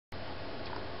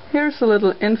Here's a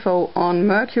little info on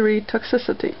mercury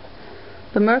toxicity.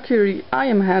 The mercury I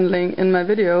am handling in my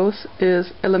videos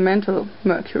is elemental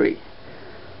mercury.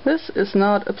 This is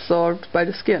not absorbed by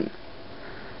the skin.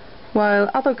 While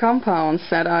other compounds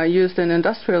that are used in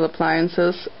industrial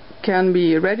appliances can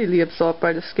be readily absorbed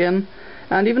by the skin,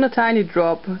 and even a tiny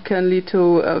drop can lead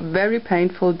to a very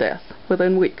painful death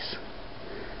within weeks.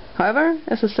 However,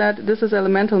 as I said, this is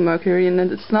elemental mercury and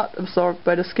it's not absorbed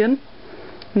by the skin,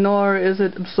 nor is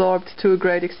it absorbed to a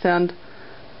great extent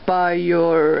by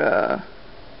your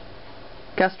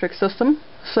gastric system.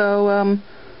 So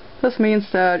this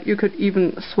means that you could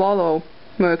even swallow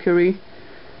mercury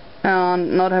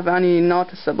and not have any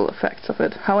noticeable effects of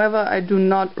it. However, I do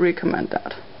not recommend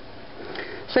that.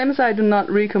 Same as I do not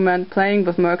recommend playing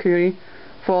with mercury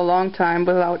for a long time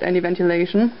without any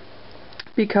ventilation,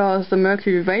 because the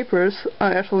mercury vapors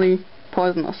are actually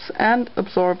poisonous and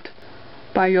absorbed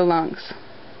by your lungs.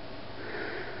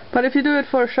 But if you do it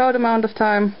for a short amount of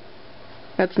time,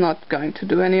 it's not going to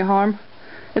do any harm.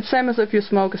 It's same as if you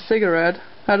smoke a cigarette.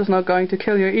 That is not going to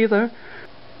kill you either.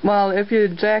 Well, if you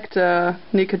inject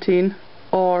nicotine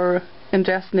or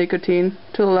ingest nicotine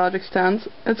to a large extent,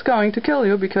 it's going to kill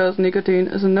you because nicotine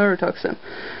is a neurotoxin.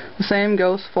 The same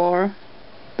goes for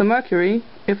the mercury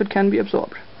if it can be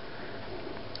absorbed.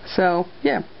 So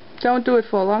yeah, don't do it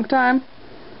for a long time,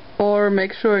 or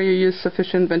make sure you use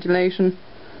sufficient ventilation.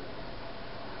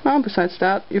 Well, besides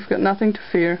that, you've got nothing to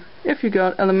fear if you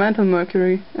got elemental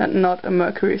mercury and not a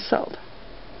mercury salt.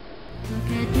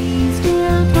 Look at me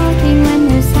still talking when